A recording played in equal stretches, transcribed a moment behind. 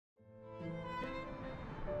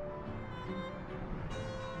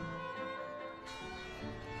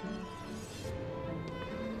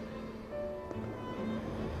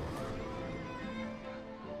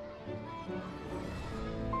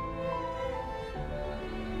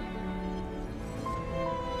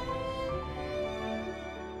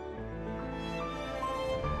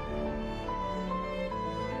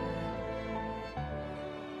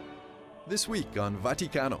This week on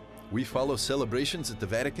Vaticano, we follow celebrations at the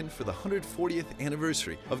Vatican for the 140th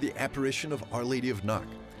anniversary of the apparition of Our Lady of Knock.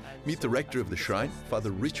 Meet the rector of the shrine,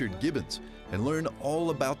 Father Richard Gibbons, and learn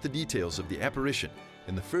all about the details of the apparition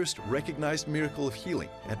and the first recognized miracle of healing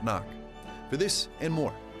at Knock. For this and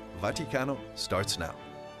more, Vaticano starts now.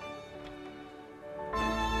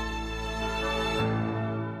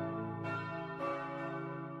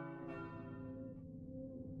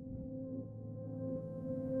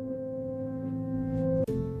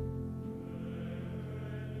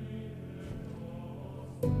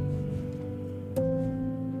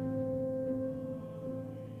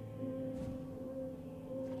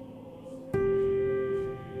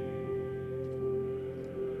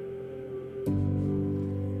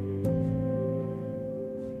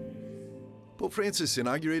 Pope Francis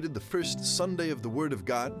inaugurated the first Sunday of the Word of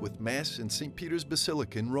God with Mass in St. Peter's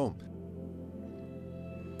Basilica in Rome.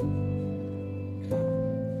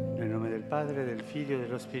 Nel nome del Padre, del Figlio e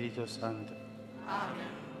dello Spirito Santo. Amen.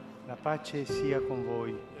 La pace sia con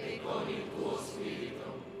voi. E con il tuo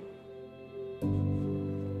spirito.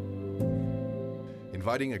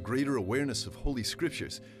 Inviting a greater awareness of Holy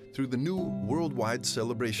Scriptures through the new worldwide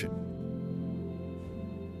celebration.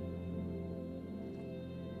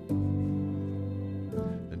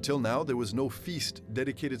 Until now, there was no feast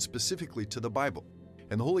dedicated specifically to the Bible,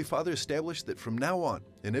 and the Holy Father established that from now on,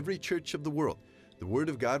 in every church of the world, the Word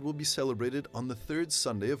of God will be celebrated on the third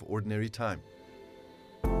Sunday of Ordinary Time.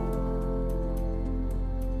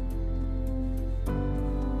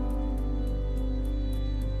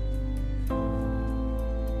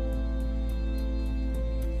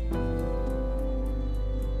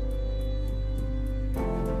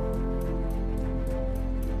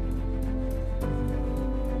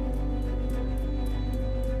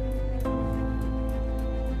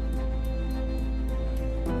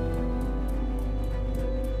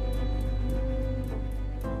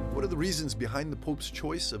 What are the reasons behind the Pope's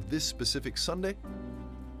choice of this specific Sunday?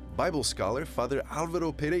 Bible scholar Father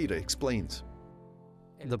Alvaro Pereira explains.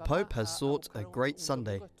 The Pope has sought a great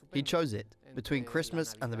Sunday. He chose it between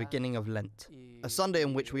Christmas and the beginning of Lent, a Sunday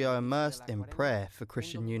in which we are immersed in prayer for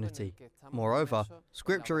Christian unity. Moreover,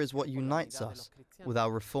 Scripture is what unites us with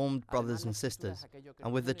our Reformed brothers and sisters,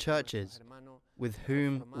 and with the churches with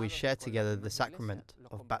whom we share together the sacrament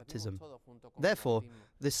of baptism. Therefore,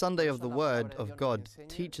 this Sunday of the Word of God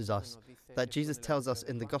teaches us that Jesus tells us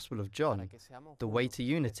in the Gospel of John the way to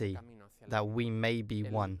unity, that we may be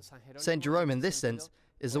one. Saint Jerome, in this sense,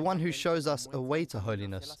 is the one who shows us a way to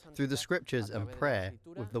holiness through the Scriptures and prayer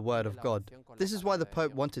with the Word of God. This is why the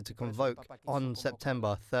Pope wanted to convoke on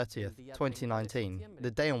September 30th, 2019,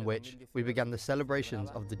 the day on which we began the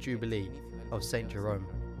celebrations of the Jubilee of Saint Jerome.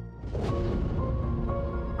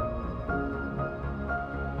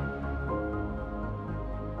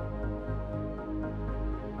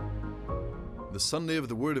 The Sunday of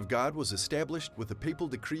the Word of God was established with a papal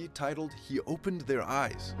decree titled, "He Opened Their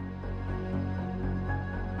Eyes,"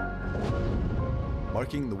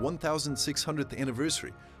 marking the 1600th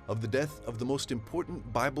anniversary of the death of the most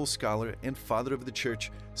important Bible scholar and father of the Church,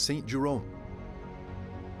 Saint Jerome.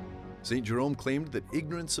 Saint Jerome claimed that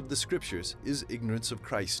ignorance of the Scriptures is ignorance of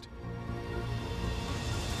Christ.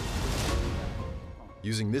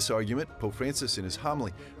 Using this argument, Pope Francis in his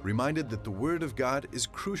homily reminded that the Word of God is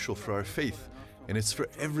crucial for our faith, and it's for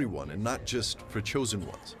everyone and not just for chosen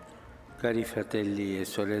ones. Cari fratelli e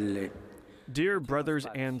sorelle. Dear brothers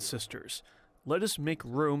and sisters, let us make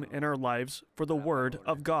room in our lives for the Word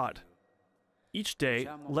of God. Each day,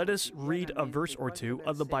 let us read a verse or two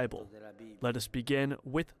of the Bible. Let us begin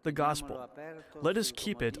with the Gospel. Let us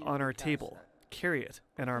keep it on our table, carry it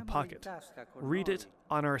in our pocket, read it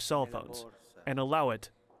on our cell phones, and allow it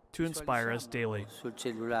to inspire us daily.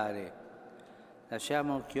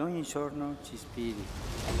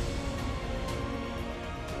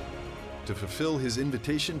 To fulfill his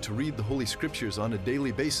invitation to read the Holy Scriptures on a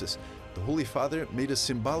daily basis, the Holy Father made a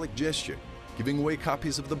symbolic gesture, giving away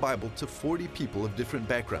copies of the Bible to 40 people of different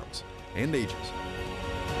backgrounds and ages.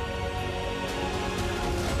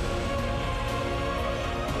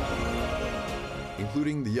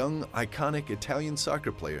 Including the young, iconic Italian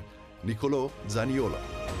soccer player, Niccolò Zaniolo.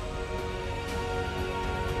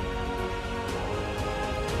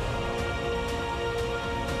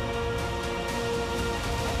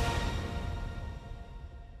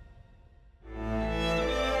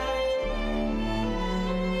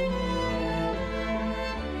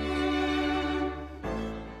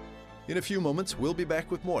 In a few moments, we'll be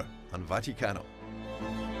back with more on Vaticano.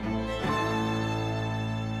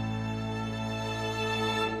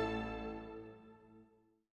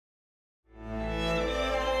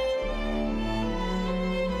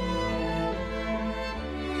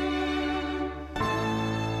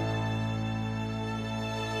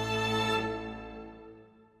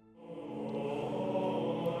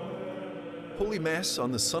 Holy Mass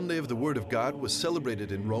on the Sunday of the Word of God was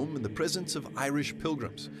celebrated in Rome in the presence of Irish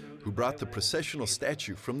pilgrims who brought the processional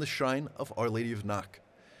statue from the shrine of Our Lady of Knock.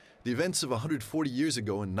 The events of 140 years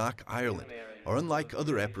ago in Knock, Ireland are unlike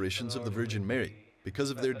other apparitions of the Virgin Mary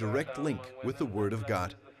because of their direct link with the Word of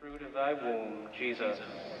God.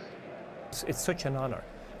 It's such an honour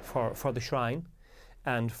for the shrine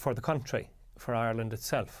and for the country, for Ireland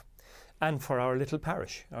itself, and for our little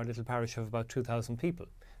parish of about 2,000 people.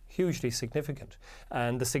 Hugely significant.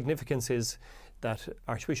 And the significance is that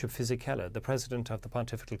Archbishop Fisichella, the President of the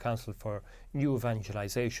Pontifical Council for New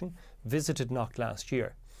Evangelization, visited Knock last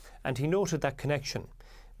year, and he noted that connection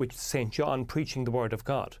with St. John preaching the Word of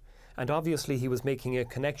God. And obviously he was making a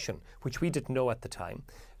connection, which we didn't know at the time,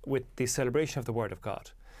 with the celebration of the Word of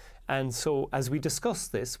God. And so as we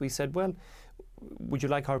discussed this, we said, well, would you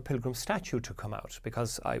like our pilgrim statue to come out?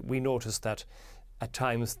 Because we noticed that at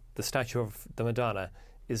times the statue of the Madonna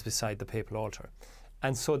is beside the papal altar.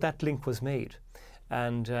 And so that link was made.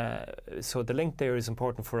 And so the link there is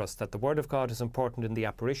important for us, that the Word of God is important in the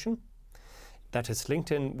apparition, that it's linked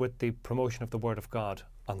in with the promotion of the Word of God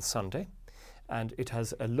on Sunday, and it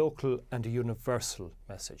has a local and a universal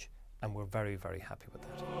message. And we're very, very happy with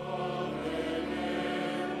that.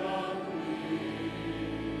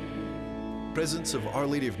 Presence of Our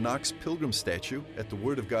Lady of Knock's pilgrim statue at the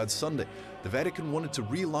Word of God Sunday, the Vatican wanted to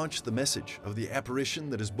relaunch the message of the apparition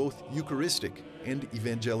that is both Eucharistic and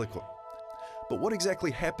evangelical. But what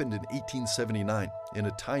exactly happened in 1879 in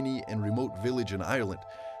a tiny and remote village in Ireland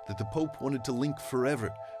that the Pope wanted to link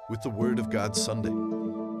forever with the Word of God Sunday?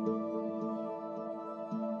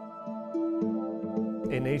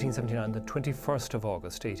 In 1879, the 21st of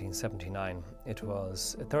August 1879, it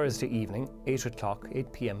was a Thursday evening, 8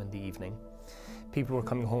 p.m. in the evening. People were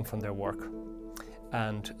coming home from their work,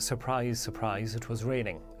 and surprise, surprise, it was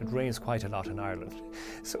raining. It rains quite a lot in Ireland.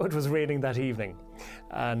 So it was raining that evening,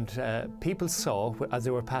 and people saw, as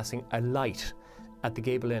they were passing, a light at the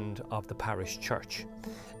gable end of the parish church.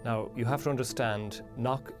 Now, you have to understand,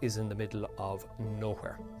 Knock is in the middle of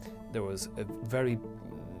nowhere. There was a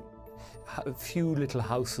few little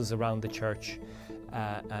houses around the church,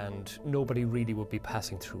 and nobody really would be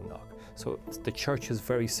passing through Knock. So the church is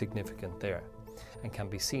very significant there and can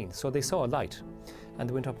be seen. So they saw a light and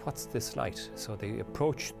they went up, what's this light? So they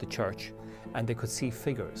approached the church and they could see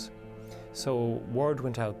figures. So word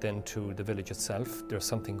went out then to the village itself, there's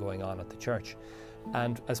something going on at the church.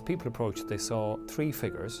 And as people approached, they saw three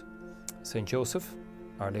figures: St. Joseph,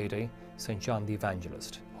 Our Lady, St. John the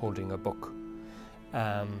Evangelist, holding a book.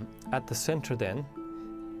 At the centre then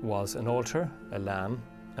was an altar, a lamb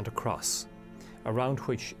and a cross, around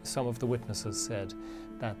which some of the witnesses said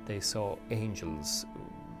that they saw angels,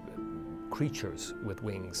 creatures with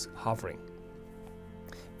wings hovering.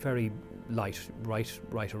 Very light,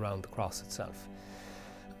 right around the cross itself.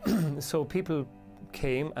 So people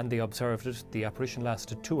came and they observed it. The apparition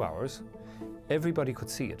lasted 2 hours. Everybody could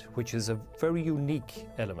see it, which is a very unique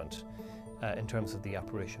element in terms of the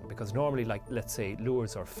apparition, because normally, like let's say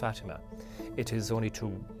Lourdes or Fatima, it is only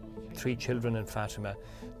to 3 children in Fatima,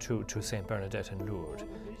 to St. Bernadette in Lourdes,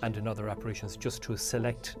 and in other apparitions just to a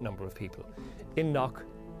select number of people. In Knock,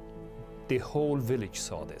 the whole village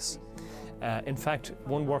saw this. In fact,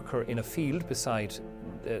 one worker in a field beside,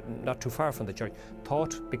 not too far from the church,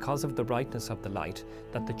 thought, because of the brightness of the light,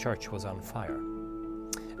 that the church was on fire,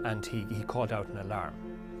 and he called out an alarm.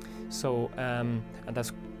 So, and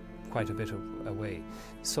that's quite a bit away.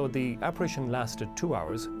 So the apparition lasted 2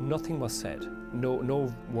 hours. Nothing was said.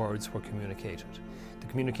 No words were communicated. The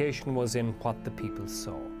communication was in what the people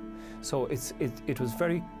saw. So it was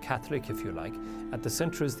very Catholic, if you like. At the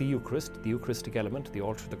centre is the Eucharist, the Eucharistic element, the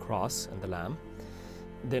altar, the cross, and the lamb.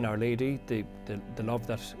 Then Our Lady, the love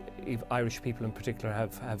that Irish people in particular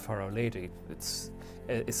have for Our Lady. It's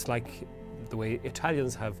like the way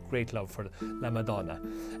Italians have great love for La Madonna.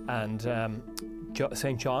 And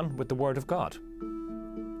St. John with the Word of God,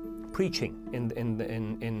 preaching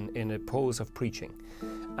in a pose of preaching,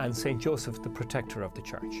 and St. Joseph, the protector of the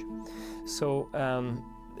church. So,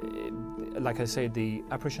 like I say, the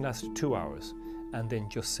apparition lasted 2 hours and then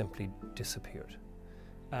just simply disappeared.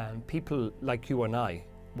 And people like you and I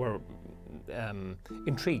were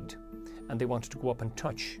intrigued, and they wanted to go up and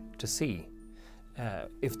touch to see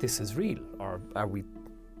if this is real, or are we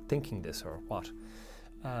thinking this, or what.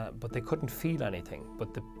 But they couldn't feel anything.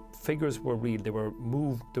 But the figures were real. They were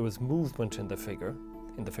moved. There was movement in the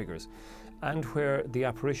figures, and where the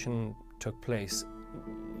apparition took place,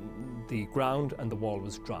 the ground and the wall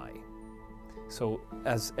was dry. So,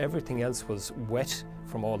 as everything else was wet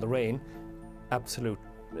from all the rain,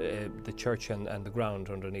 the church and the ground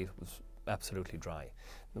underneath was absolutely dry.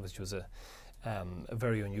 It was just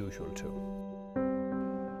very unusual too.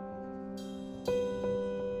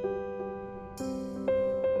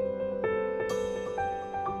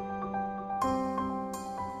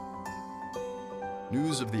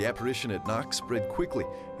 News of the apparition at Knock spread quickly,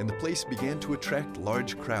 and the place began to attract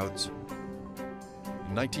large crowds.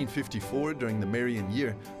 In 1954, during the Marian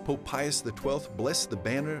year, Pope Pius XII blessed the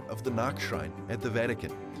banner of the Knock Shrine at the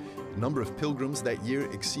Vatican. The number of pilgrims that year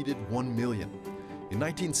exceeded 1 million. In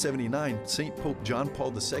 1979, St. Pope John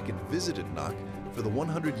Paul II visited Knock for the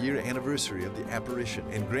 100-year anniversary of the apparition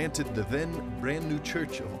and granted the then brand new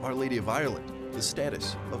Church of Our Lady of Ireland the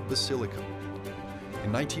status of basilica.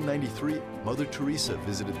 In 1993, Mother Teresa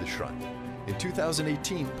visited the shrine. In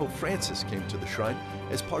 2018, Pope Francis came to the shrine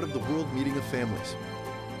as part of the World Meeting of Families.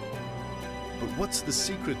 But what's the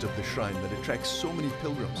secret of the shrine that attracts so many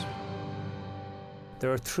pilgrims?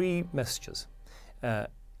 There are three messages.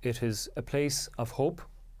 It is a place of hope,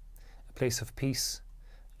 a place of peace,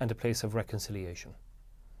 and a place of reconciliation.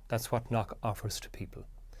 That's what Knock offers to people.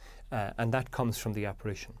 And that comes from the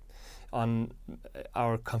apparition. On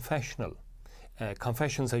our confessional,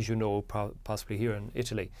 confessions, as you know, possibly here in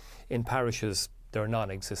Italy, in parishes, they're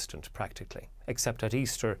non-existent practically, except at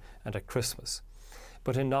Easter and at Christmas.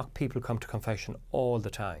 But in Knock, people come to confession all the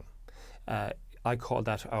time. I call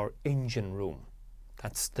that our engine room.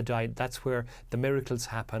 That's where the miracles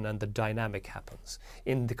happen and the dynamic happens,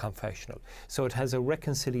 in the confessional. So it has a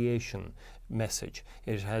reconciliation message.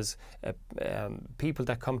 It has people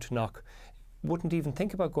that come to Knock wouldn't even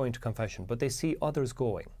think about going to confession, but they see others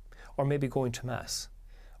going, or maybe going to Mass,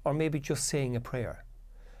 or maybe just saying a prayer.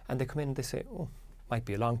 And they come in and they say, oh, might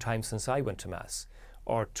be a long time since I went to Mass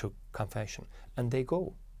or to confession. And they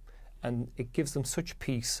go. And it gives them such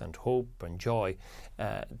peace and hope and joy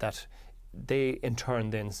that they in turn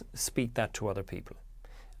then speak that to other people.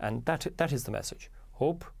 And that is the message: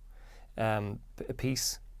 hope,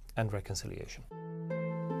 peace and reconciliation.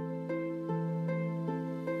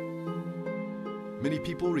 Many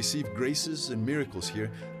people receive graces and miracles here.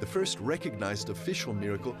 The first recognized official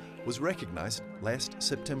miracle was recognized last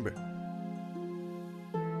September.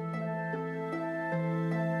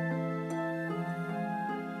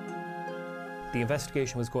 The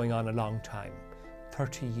investigation was going on a long time,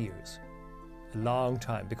 30 years. A long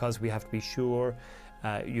time, because we have to be sure,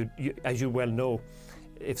 as you well know,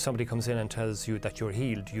 if somebody comes in and tells you that you're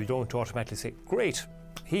healed, you don't automatically say, great,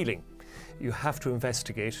 healing. You have to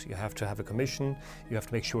investigate, you have to have a commission, you have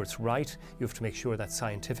to make sure it's right, you have to make sure that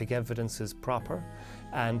scientific evidence is proper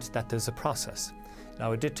and that there's a process.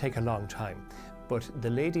 Now, it did take a long time, but the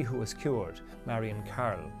lady who was cured, Marion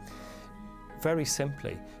Carroll, very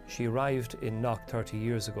simply, she arrived in Knock 30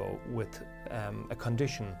 years ago with a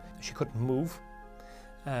condition. She couldn't move.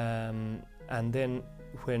 And then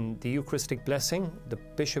when the Eucharistic blessing, the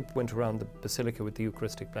bishop went around the basilica with the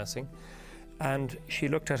Eucharistic blessing, and she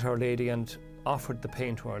looked at Our Lady and offered the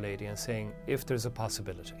pain to Our Lady and saying, if there's a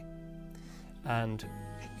possibility. And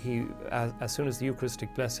as soon as the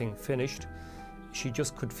Eucharistic blessing finished, she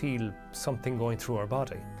just could feel something going through her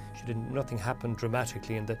body. Nothing happened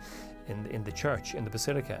dramatically in the church, in the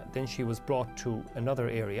basilica. Then she was brought to another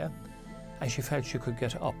area and she felt she could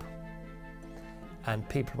get up. And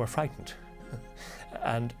people were frightened.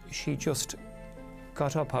 And she just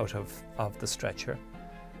got up out of the stretcher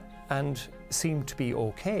and seemed to be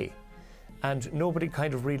okay. And nobody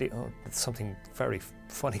kind of really, oh, there's something very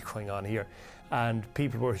funny going on here. And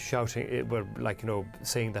people were shouting, were like,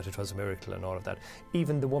 saying that it was a miracle and all of that.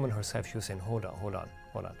 Even the woman herself, she was saying, hold on,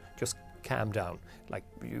 just calm down. Like,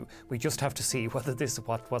 we just have to see whether this is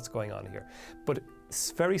what's going on here. But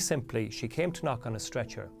very simply, she came to Knock on a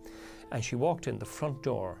stretcher and she walked in the front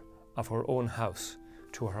door of her own house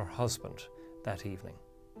to her husband that evening,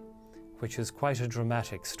 which is quite a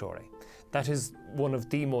dramatic story. That is one of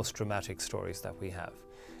the most dramatic stories that we have.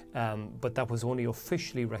 But that was only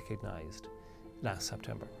officially recognized last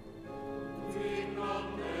September.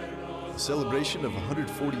 The celebration of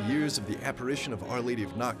 140 years of the apparition of Our Lady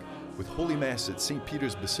of Knock with Holy Mass at St.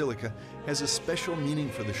 Peter's Basilica has a special meaning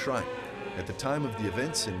for the shrine. At the time of the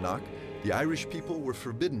events in Knock, the Irish people were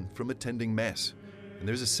forbidden from attending Mass. And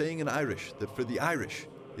there's a saying in Irish that for the Irish,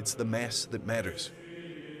 it's the Mass that matters.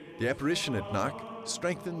 The apparition at Knock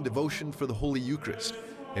strengthened devotion for the Holy Eucharist,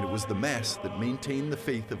 and it was the Mass that maintained the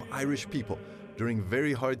faith of Irish people during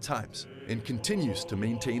very hard times and continues to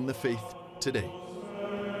maintain the faith today.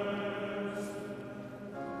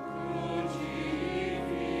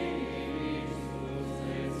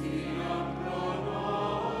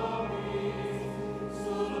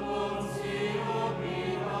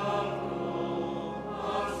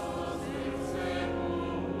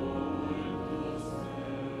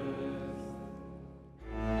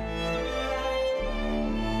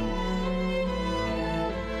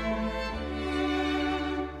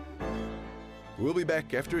 We'll be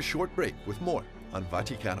back after a short break with more on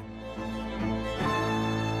Vaticano.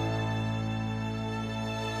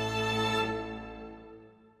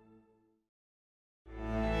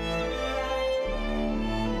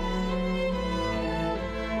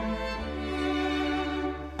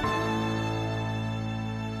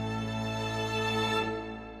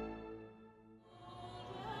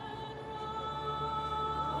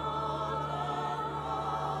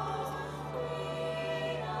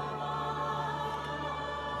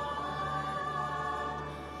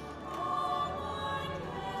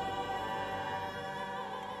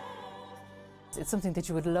 It's something that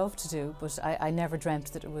you would love to do, but I never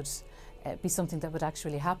dreamt that it would be something that would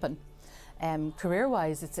actually happen.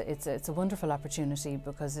 Career-wise, it's a wonderful opportunity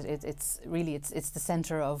because it's the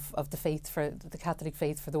centre of the faith, for the Catholic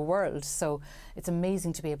faith, for the world. So it's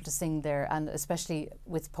amazing to be able to sing there, and especially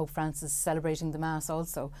with Pope Francis celebrating the Mass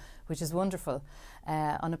also, which is wonderful.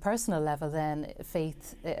 On a personal level, then,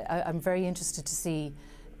 faith. I'm very interested to see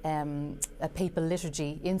a papal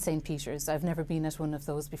liturgy in St. Peter's. I've never been at one of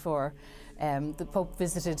those before. The Pope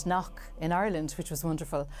visited Knock in Ireland, which was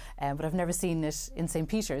wonderful, but I've never seen it in St.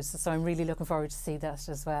 Peter's, so I'm really looking forward to see that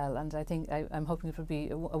as well. And I think I'm hoping it will be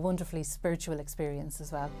a wonderfully spiritual experience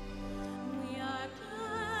as well. We are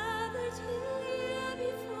gathered here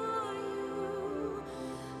before you,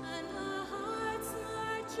 and our hearts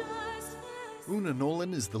are just as... Una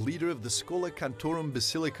Nolan is the leader of the Schola Cantorum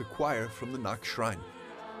Basilica Choir from the Knock Shrine.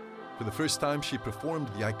 For the first time, she performed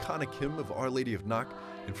the iconic hymn of Our Lady of Knock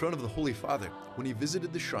in front of the Holy Father when he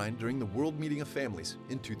visited the shrine during the World Meeting of Families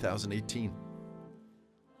in 2018.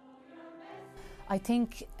 I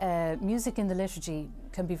think music in the liturgy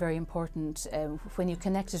can be very important when you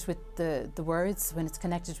connect it with the words, when it's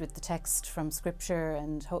connected with the text from Scripture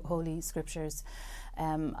and Holy Scriptures.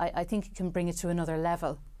 I think it can bring it to another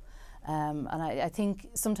level. And I think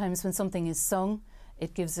sometimes when something is sung,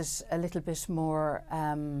 it gives it a little bit more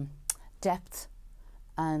depth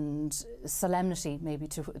and solemnity maybe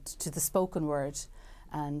to the spoken word,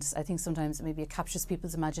 and I think sometimes maybe it captures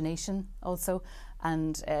people's imagination also,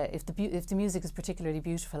 and if the music is particularly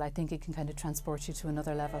beautiful, I think it can kind of transport you to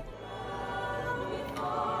another level.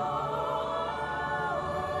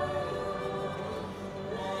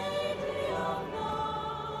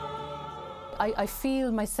 I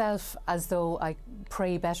feel myself as though I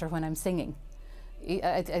pray better when I'm singing.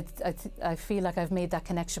 I feel like I've made that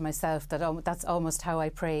connection myself, that that's almost how I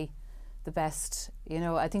pray the best. You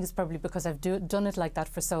know, I think it's probably because I've done it like that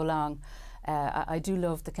for so long. I do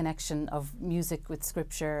love the connection of music with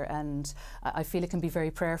Scripture, and I feel it can be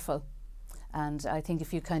very prayerful. And I think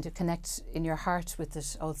if you kind of connect in your heart with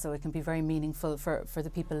it also, it can be very meaningful for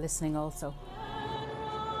the people listening also.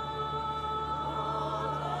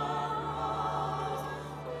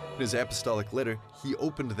 In his apostolic letter, He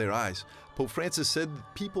Opened Their Eyes, Pope Francis said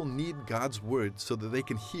that people need God's word so that they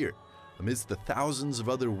can hear, amidst the thousands of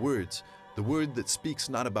other words, the word that speaks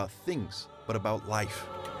not about things, but about life.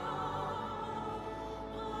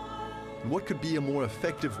 And what could be a more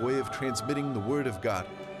effective way of transmitting the word of God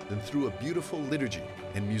than through a beautiful liturgy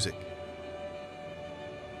and music?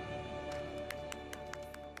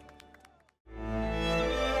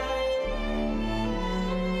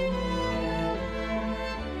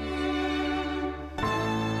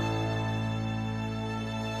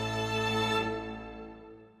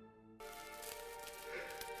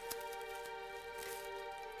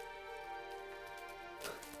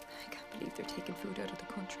 They're taking food out of the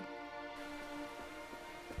country.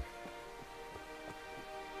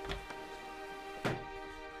 Our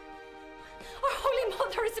Holy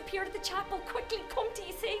Mother has appeared at the chapel. Quickly, come to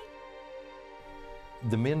you see.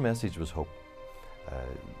 The main message was hope.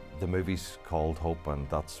 The movie's called Hope, and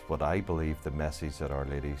that's what I believe the message that Our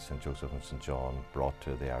Lady, St. Joseph and St. John brought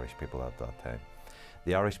to the Irish people at that time.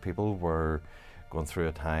 The Irish people were going through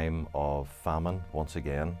a time of famine once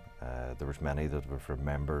again. There was many that have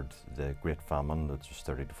remembered the Great Famine that was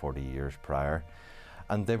 30 to 40 years prior,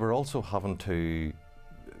 and they were also having to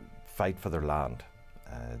fight for their land.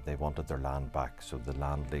 They wanted their land back, so the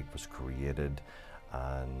Land League was created,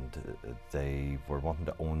 and they were wanting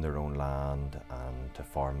to own their own land and to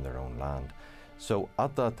farm their own land. So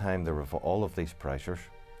at that time there were all of these pressures.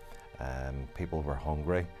 People were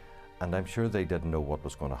hungry, and I'm sure they didn't know what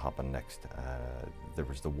was going to happen next. There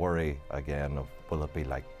was the worry again of, will it be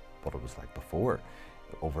like what it was like before?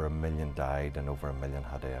 Over 1 million died and over 1 million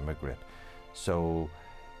had to emigrate. So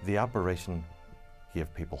the apparition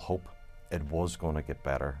gave people hope. It was going to get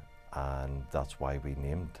better, and that's why we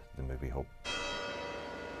named the movie Hope.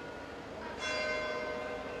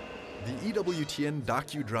 The EWTN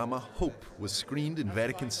docudrama Hope was screened in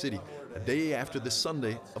Vatican City a day after the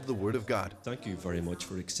Sunday of the Word of God. Thank you very much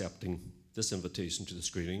for accepting this invitation to the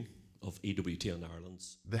screening of EWTN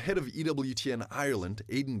Ireland's. The head of EWTN Ireland,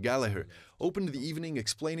 Aidan Gallagher, opened the evening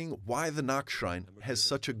explaining why the Knock Shrine has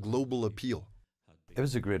such a global appeal. It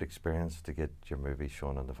was a great experience to get your movie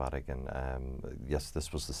shown in the Vatican. Yes,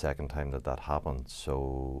 this was the second time that happened,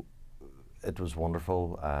 so it was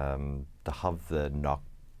wonderful to have the Knock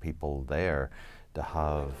people there, to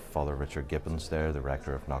have Father Richard Gibbons there, the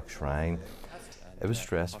rector of Knock Shrine. It was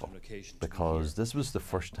stressful because this was the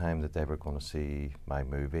first time that they were going to see my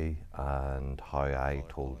movie and how I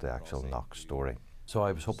told the actual Knock story. So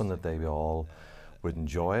I was hoping that they all would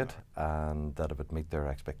enjoy it and that it would meet their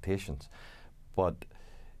expectations. But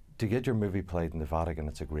to get your movie played in the Vatican,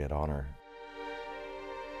 it's a great honour.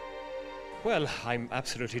 Well, I'm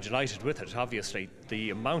absolutely delighted with it, obviously. The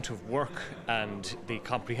amount of work and the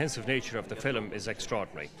comprehensive nature of the film is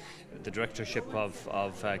extraordinary. The directorship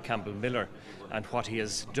of Campbell Miller and what he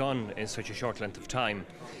has done in such a short length of time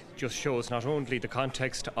just shows not only the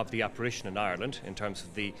context of the apparition in Ireland in terms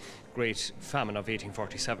of the great famine of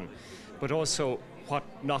 1847, but also what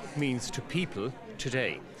Knock means to people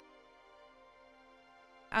today.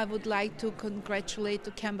 I would like to congratulate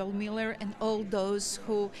Campbell Miller and all those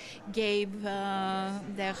who gave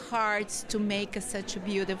their hearts to make such a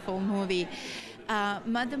beautiful movie.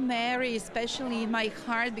 Mother Mary, especially in my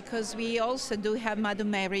heart, because we also do have Mother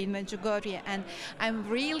Mary in Medjugorje, and I'm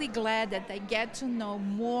really glad that I get to know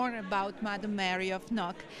more about Mother Mary of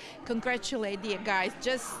Knock. Congratulate you guys,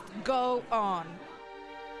 just go on.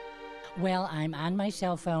 Well, I'm on my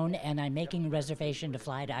cell phone and I'm making a reservation to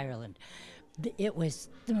fly to Ireland. It was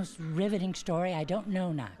the most riveting story. I don't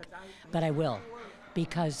know Knock, but I will,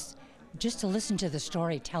 because just to listen to the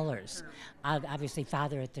storytellers, obviously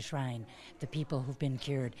Father at the Shrine, the people who've been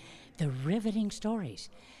cured, the riveting stories,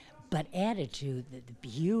 but added to the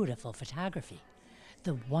beautiful photography,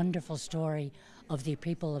 the wonderful story of the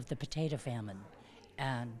people of the potato famine,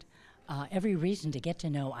 and every reason to get to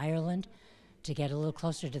know Ireland, to get a little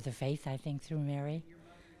closer to the faith, I think, through Mary.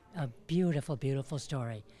 A beautiful, beautiful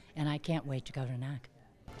story, and I can't wait to go to Knock.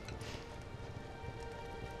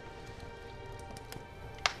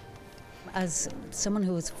 As someone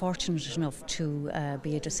who was fortunate enough to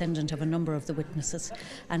be a descendant of a number of the witnesses,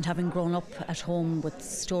 and having grown up at home with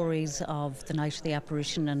stories of the night of the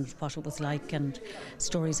apparition and what it was like, and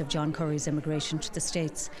stories of John Curry's immigration to the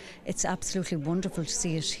States, it's absolutely wonderful to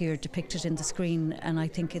see it here depicted in the screen, and I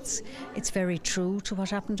think it's very true to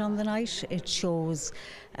what happened on the night. It shows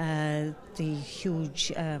the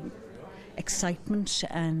huge excitement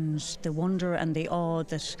and the wonder and the awe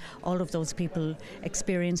that all of those people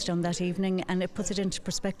experienced on that evening, and it puts it into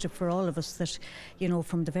perspective for all of us that, you know,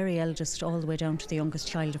 from the very eldest all the way down to the youngest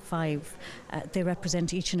child of 5, they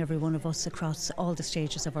represent each and every one of us across all the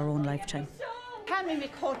stages of our own lifetime. Hand me my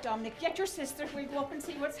coat, Dominic. Get your sister. We'll go up and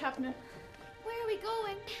see what's happening. Where are we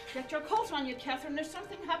going? Get your coat on you, Catherine. There's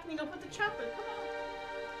something happening up at the chapel. Come on.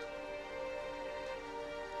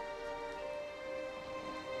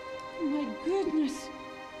 Oh my goodness.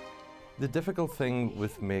 The difficult thing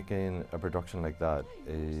with making a production like that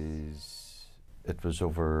is it was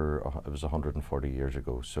 140 years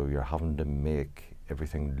ago, so you're having to make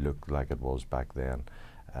everything look like it was back then.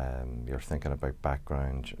 You're thinking about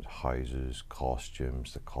backgrounds, houses,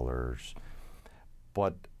 costumes, the colours,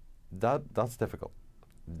 but that's difficult.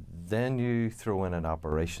 Then you throw in an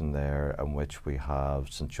apparition there in which we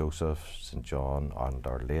have St. Joseph, St. John and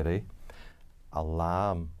Our Lady, a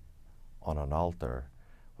lamb on an altar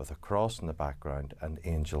with a cross in the background and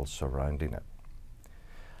angels surrounding it.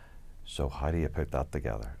 So how do you put that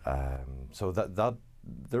together? So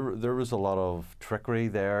there was a lot of trickery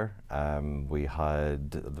there. There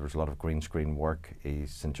was a lot of green screen work.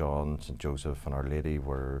 St. John, St. Joseph and Our Lady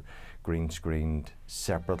were green screened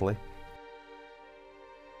separately.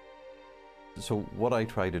 So what I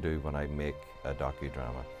try to do when I make a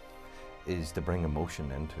docudrama is to bring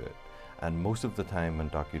emotion into it. And most of the time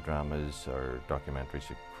when docudramas or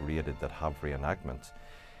documentaries are created that have reenactments,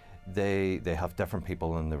 they have different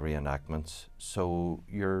people in the reenactments, so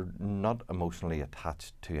you're not emotionally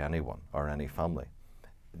attached to anyone or any family.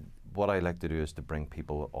 What I like to do is to bring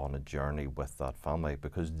people on a journey with that family,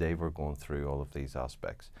 because they were going through all of these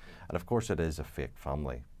aspects. And of course it is a fake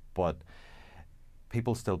family, but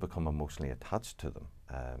people still become emotionally attached to them.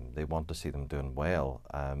 They want to see them doing well,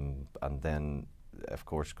 and then of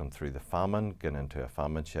course going through the famine, going into a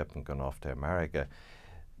famine ship and going off to America,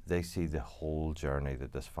 they see the whole journey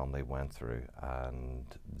that this family went through, and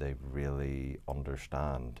they really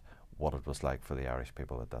understand what it was like for the Irish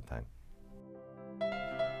people at that time.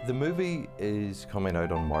 The movie is coming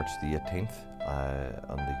out on March the 18th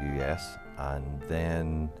on the US, and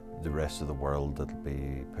then the rest of the world it'll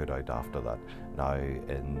be put out after that. Now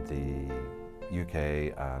in the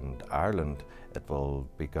UK and Ireland it will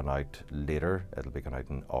be gone out later, it'll be gone out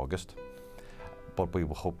in August. But we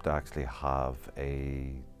will hope to actually have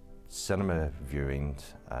a cinema viewing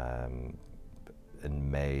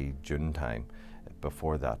in May, June time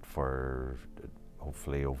before that for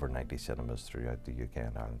hopefully over 90 cinemas throughout the UK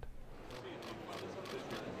and Ireland.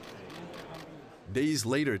 Days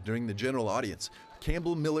later, during the general audience,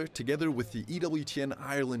 Campbell Miller, together with the EWTN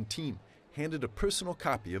Ireland team, handed a personal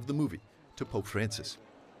copy of the movie to Pope Francis.